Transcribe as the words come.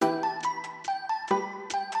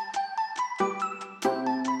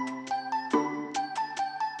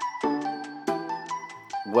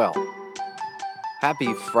Well,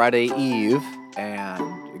 happy Friday Eve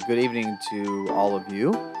and good evening to all of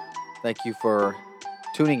you. Thank you for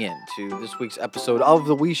tuning in to this week's episode of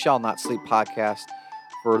the We Shall Not Sleep podcast.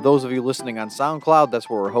 For those of you listening on SoundCloud, that's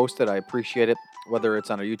where we're hosted. I appreciate it, whether it's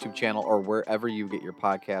on our YouTube channel or wherever you get your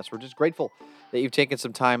podcasts. We're just grateful that you've taken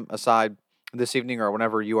some time aside this evening or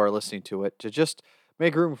whenever you are listening to it to just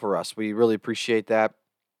make room for us. We really appreciate that.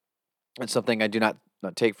 It's something I do not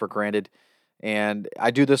take for granted. And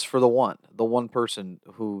I do this for the one person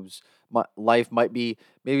whose life might be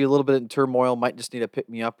maybe a little bit in turmoil, might just need to pick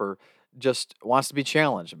me up or just wants to be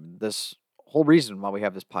challenged. I mean, this whole reason why we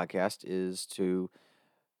have this podcast is to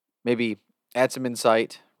maybe add some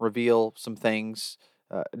insight, reveal some things,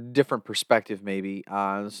 different perspective maybe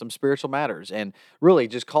on some spiritual matters, and really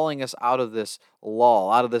just calling us out of this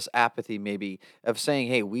lull, out of this apathy, maybe of saying,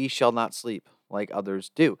 "Hey, we shall not sleep like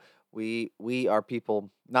others do. We are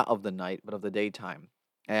people not of the night, but of the daytime."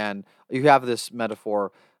 And you have this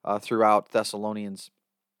metaphor throughout Thessalonians,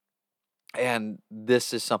 and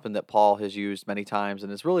this is something that Paul has used many times,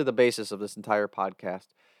 and it's really the basis of this entire podcast.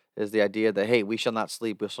 Is the idea that hey, we shall not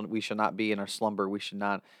sleep, we shall not be in our slumber, we should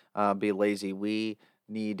not be lazy. We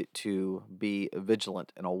need to be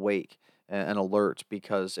vigilant and awake and alert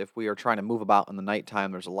because if we are trying to move about in the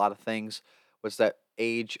nighttime, there's a lot of things. What's that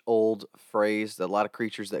age old phrase? That a lot of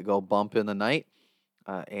creatures that go bump in the night,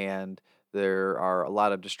 and there are a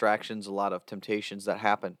lot of distractions, a lot of temptations that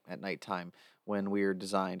happen at nighttime when we are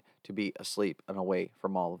designed to be asleep and away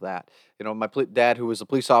from all of that. My dad, who was a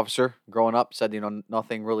police officer growing up, said,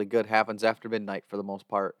 nothing really good happens after midnight for the most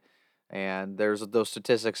part. And there's those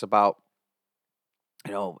statistics about,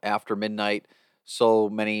 after midnight, so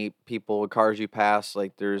many people, cars you pass,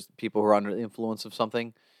 like there's people who are under the influence of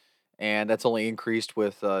something. And that's only increased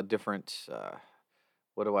with different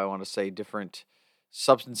what do I want to say, different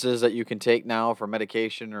substances that you can take now for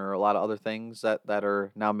medication or a lot of other things that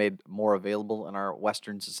are now made more available in our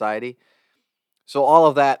Western society. So all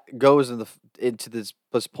of that goes into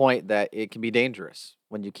this point that it can be dangerous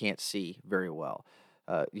when you can't see very well.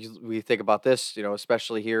 We think about this,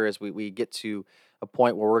 especially here as we get to a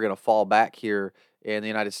point where we're going to fall back here in the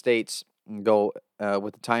United States and go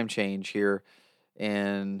with the time change here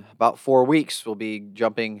in about 4 weeks. We'll be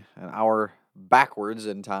jumping an hour backwards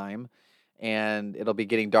in time, and it'll be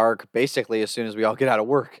getting dark basically as soon as we all get out of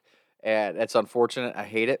work. And it's unfortunate. I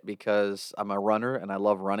hate it because I'm a runner and I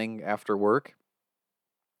love running after work,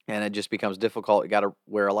 and it just becomes difficult. You got to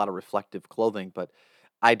wear a lot of reflective clothing, but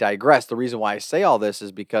I digress. The reason why I say all this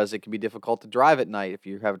is because it can be difficult to drive at night if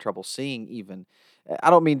you're having trouble seeing, even.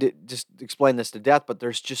 I don't mean to just explain this to death, but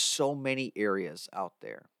there's just so many areas out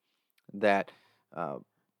there that uh,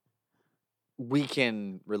 we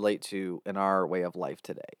can relate to in our way of life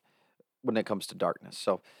today when it comes to darkness.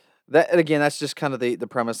 So that, and again, that's just kind of the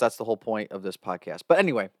premise. That's the whole point of this podcast. But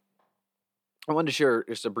anyway, I wanted to share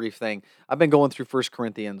just a brief thing. I've been going through First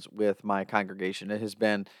Corinthians with my congregation. It has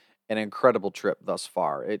been an incredible trip thus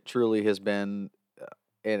far. It truly has been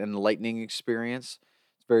an enlightening experience.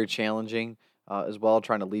 It's very challenging as well,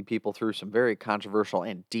 trying to lead people through some very controversial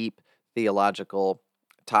and deep theological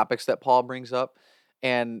topics that Paul brings up.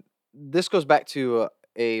 And this goes back to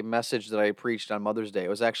a message that I preached on Mother's Day.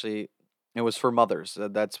 It was for mothers.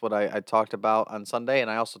 That's what I talked about on Sunday, and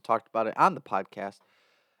I also talked about it on the podcast.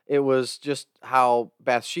 It was just how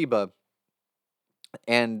Bathsheba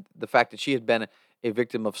and the fact that she had been a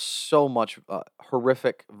victim of so much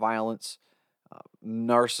horrific violence,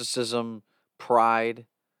 narcissism, pride,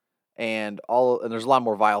 and there's a lot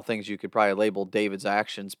more vile things you could probably label David's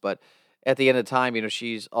actions. But at the end of the time,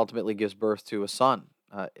 she's ultimately gives birth to a son,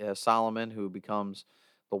 Solomon, who becomes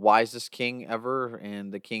the wisest king ever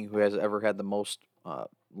and the king who has ever had the most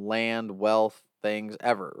land, wealth, things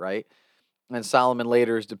ever, right? And Solomon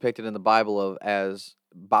later is depicted in the Bible as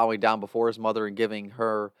bowing down before his mother and giving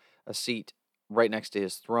her a seat right next to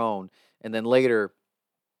his throne. And then later,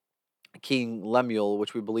 King Lemuel,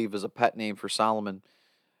 which we believe is a pet name for Solomon,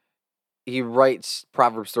 he writes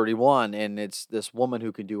Proverbs 31, and it's this woman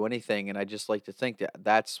who can do anything. And I just like to think that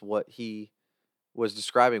that's what he was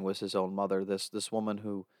describing was his own mother. This woman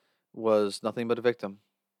who was nothing but a victim,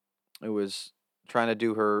 who was trying to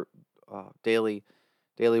do her daily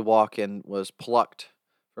walk and was plucked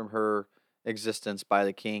from her existence by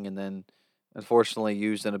the king, and then unfortunately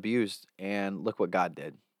used and abused. And look what God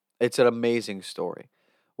did. It's an amazing story.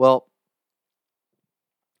 Well,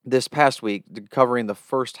 this past week, covering the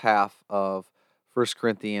first half of First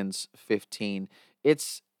Corinthians 15,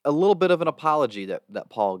 it's a little bit of an apology that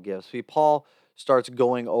Paul gives. See, Paul starts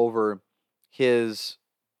going over his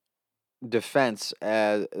defense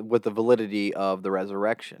with the validity of the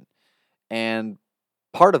resurrection. And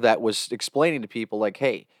part of that was explaining to people, like,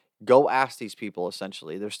 hey, go ask these people.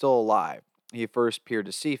 Essentially, they're still alive. He first appeared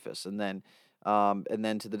to Cephas, and then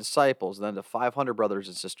to the disciples, and then to 500 brothers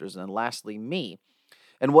and sisters, and then lastly me.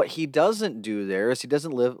 And what he doesn't do there is he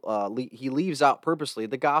doesn't he leaves out purposely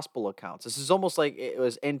the gospel accounts. This is almost like it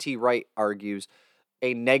was N.T. Wright argues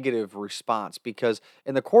a negative response, because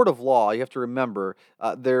in the court of law, you have to remember,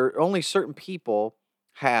 there only certain people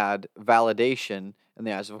had validation in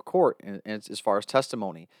the eyes of a court, and as far as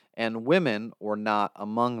testimony, and women were not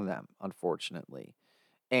among them, unfortunately.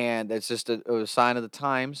 And it's just a sign of the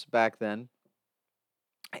times back then.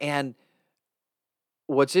 And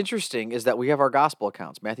what's interesting is that we have our gospel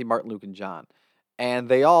accounts: Matthew, Mark, Luke, and John. And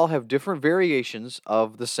they all have different variations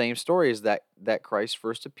of the same stories that Christ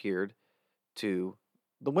first appeared to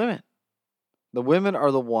the women. The women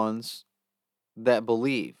are the ones that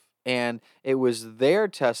believe. And it was their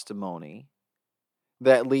testimony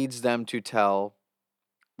that leads them to tell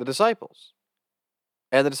the disciples.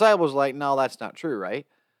 And the disciples like, no, that's not true, right?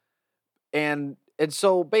 And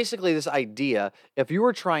so basically this idea, if you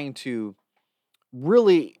were trying to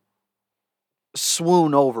really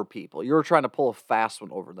swoon over people, you were trying to pull a fast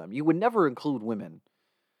one over them, you would never include women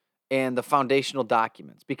in the foundational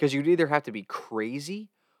documents, because you'd either have to be crazy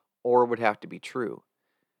or it would have to be true.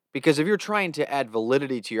 Because if you're trying to add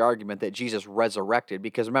validity to your argument that Jesus resurrected,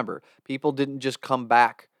 because remember, people didn't just come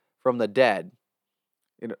back from the dead,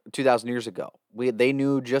 2,000 years ago. They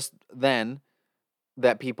knew just then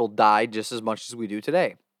that people died just as much as we do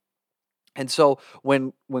today. And so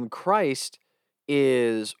when Christ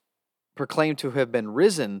is proclaimed to have been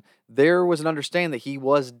risen, there was an understanding that he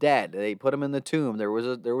was dead. They put him in the tomb. There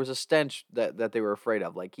was a stench that they were afraid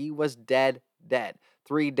of. Like, he was dead,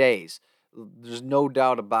 3 days. There's no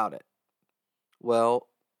doubt about it. Well,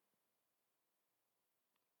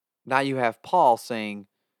 now you have Paul saying,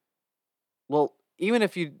 well, even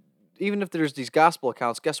if there's these gospel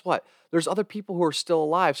accounts, guess what? There's other people who are still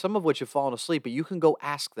alive, some of which have fallen asleep, but you can go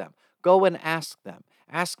ask them. Go and ask them.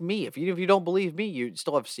 Ask me. If you don't believe me, you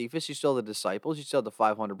still have Cephas, you still have the disciples, you still have the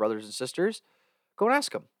 500 brothers and sisters. Go and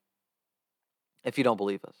ask them if you don't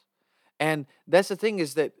believe us. And that's the thing,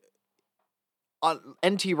 is that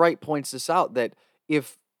N.T. Wright points this out, that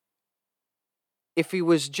if he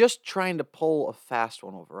was just trying to pull a fast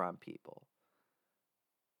one over on people,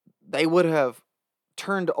 they would have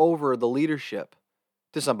turned over the leadership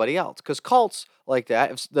to somebody else. Because cults like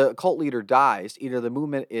that, if the cult leader dies, either the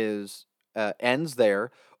movement ends there,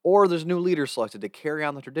 or there's a new leader selected to carry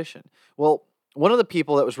on the tradition. Well, one of the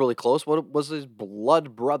people that was really close was his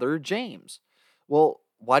blood brother, James. Well,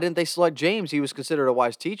 why didn't they select James? He was considered a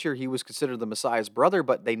wise teacher. He was considered the Messiah's brother,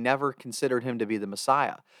 but they never considered him to be the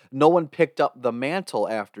Messiah. No one picked up the mantle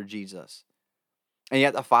after Jesus. And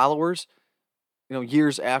yet the followers,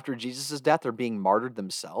 years after Jesus' death, are being martyred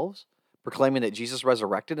themselves, proclaiming that Jesus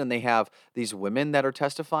resurrected, and they have these women that are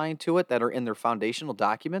testifying to it, that are in their foundational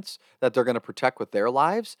documents that they're going to protect with their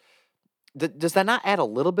lives. Does that not add a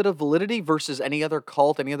little bit of validity versus any other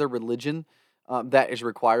cult, any other religion that is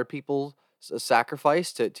required people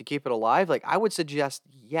sacrifice to keep it alive? Like, I would suggest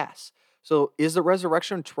yes. So is the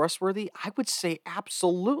resurrection trustworthy? I would say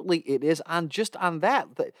absolutely it is, on that.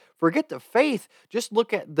 Forget the faith. Just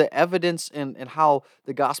look at the evidence and how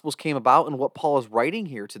the Gospels came about and what Paul is writing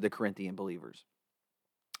here to the Corinthian believers.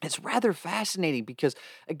 It's rather fascinating because,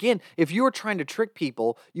 again, if you are trying to trick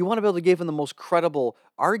people, you want to be able to give them the most credible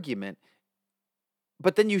argument,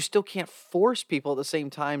 but then you still can't force people at the same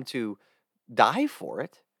time to die for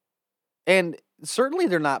it. And certainly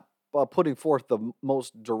they're not putting forth the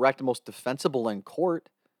most direct, most defensible in court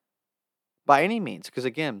by any means. Because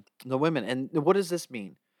again, the women, and what does this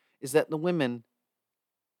mean? Is that the women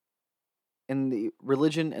in the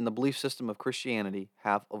religion and the belief system of Christianity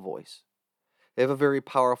have a voice. They have a very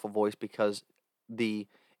powerful voice, because the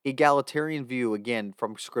egalitarian view, again,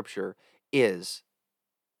 from Scripture, is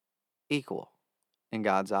equal in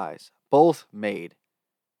God's eyes. Both made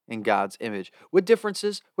in God's image, with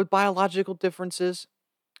differences, with biological differences,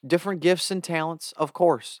 different gifts and talents, of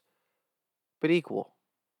course, but equal,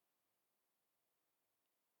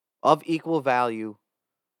 of equal value,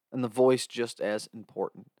 and the voice just as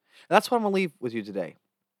important. And that's what I'm going to leave with you today.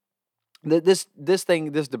 This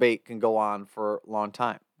debate can go on for a long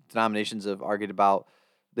time. Denominations have argued about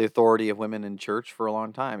the authority of women in church for a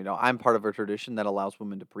long time. I'm part of a tradition that allows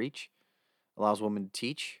women to preach, allows women to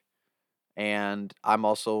teach, and I'm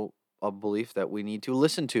also of belief that we need to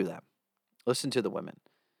listen to them, listen to the women.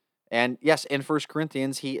 And yes, in First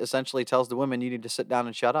Corinthians, he essentially tells the women, you need to sit down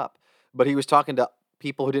and shut up. But he was talking to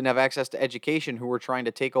people who didn't have access to education, who were trying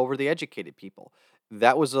to take over the educated people.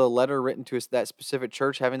 That was a letter written to that specific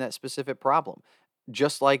church having that specific problem.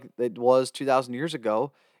 just like it was 2,000 years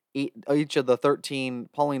ago. Each of the 13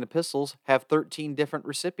 Pauline epistles have 13 different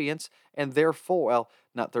recipients, and therefore, well,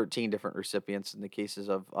 not 13 different recipients in the cases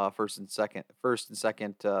of First and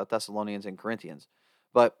Second Thessalonians and Corinthians,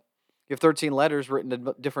 but you have 13 letters written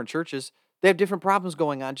to different churches. They have different problems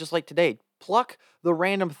going on, just like today. Pluck the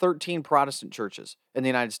random 13 Protestant churches in the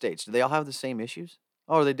United States. Do they all have the same issues?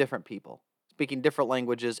 Or are they different people speaking different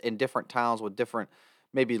languages in different towns with different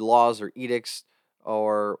maybe laws or edicts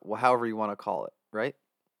or however you want to call it, right?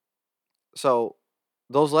 So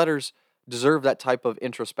those letters deserve that type of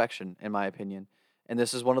introspection, in my opinion. And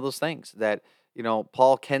this is one of those things that,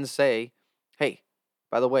 Paul can say, hey,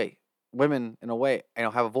 by the way, women, in a way,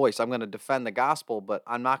 have a voice. I'm going to defend the gospel, but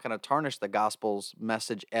I'm not going to tarnish the gospel's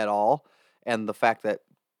message at all. And the fact that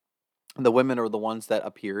the women are the ones that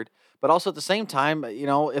appeared. But also at the same time,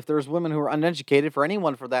 if there's women who are uneducated, for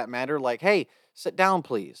anyone for that matter, like, hey, sit down,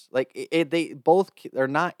 please. Like, they both are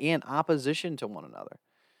not in opposition to one another.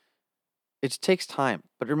 It takes time.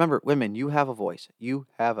 But remember, women, you have a voice. You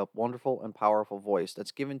have a wonderful and powerful voice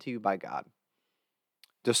that's given to you by God.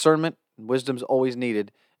 Discernment and wisdom is always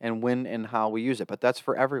needed, and when and how we use it. But that's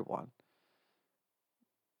for everyone.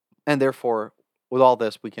 And therefore, with all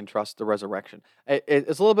this, we can trust the resurrection.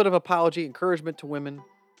 It's a little bit of apology, encouragement to women,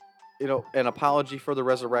 an apology for the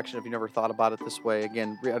resurrection if you never thought about it this way.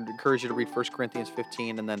 Again, I'd encourage you to read 1 Corinthians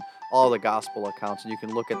 15 and then all the gospel accounts, and you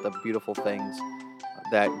can look at the beautiful things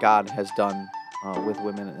that God has done with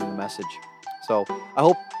women in the message. So I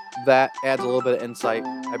hope that adds a little bit of insight.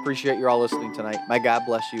 I appreciate you all listening tonight. May God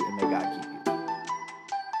bless you and may God keep you.